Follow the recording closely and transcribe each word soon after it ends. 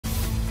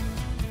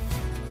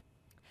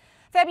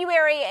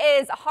February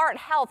is Heart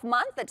Health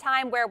Month, a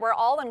time where we're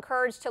all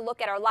encouraged to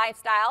look at our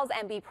lifestyles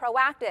and be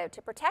proactive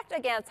to protect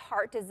against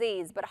heart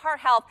disease. But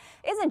heart health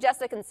isn't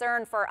just a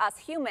concern for us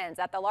humans.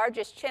 At the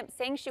largest chimp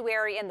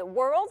sanctuary in the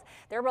world,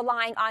 they're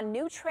relying on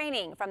new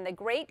training from the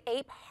Great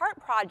Ape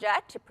Heart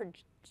Project to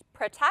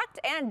protect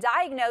and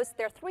diagnose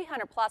their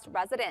 300-plus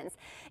residents.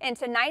 In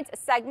tonight's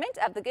segment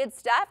of The Good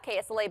Stuff,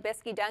 KSLA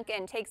Bisky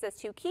Duncan takes us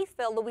to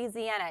Keithville,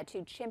 Louisiana,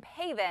 to Chimp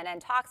Haven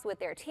and talks with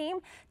their team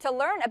to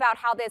learn about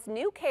how this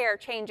new care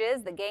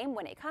changes the game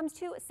when it comes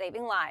to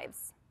saving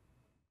lives.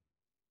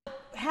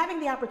 Having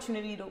the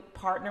opportunity to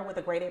partner with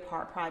the Great Ape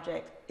Heart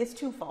Project is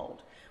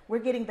twofold. We're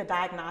getting the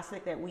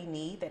diagnostic that we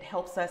need that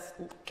helps us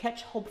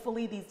catch,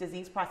 hopefully, these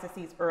disease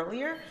processes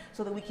earlier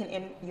so that we can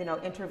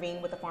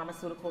intervene with the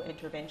pharmaceutical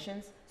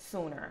interventions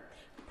sooner,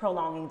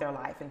 prolonging their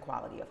life and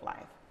quality of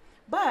life.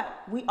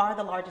 But we are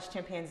the largest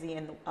chimpanzee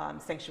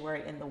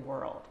sanctuary in the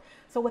world.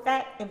 So with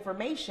that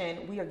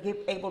information, we are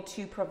able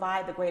to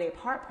provide the Great Ape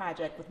Heart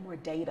Project with more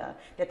data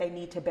that they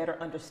need to better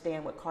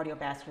understand what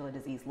cardiovascular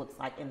disease looks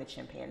like in the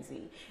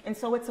chimpanzee. And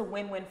so it's a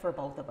win-win for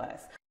both of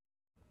us.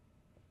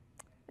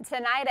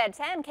 Tonight at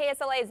 10,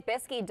 KSLA's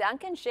Bisky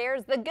Duncan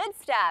shares the good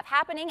stuff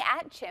happening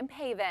at Chimp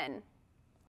Haven.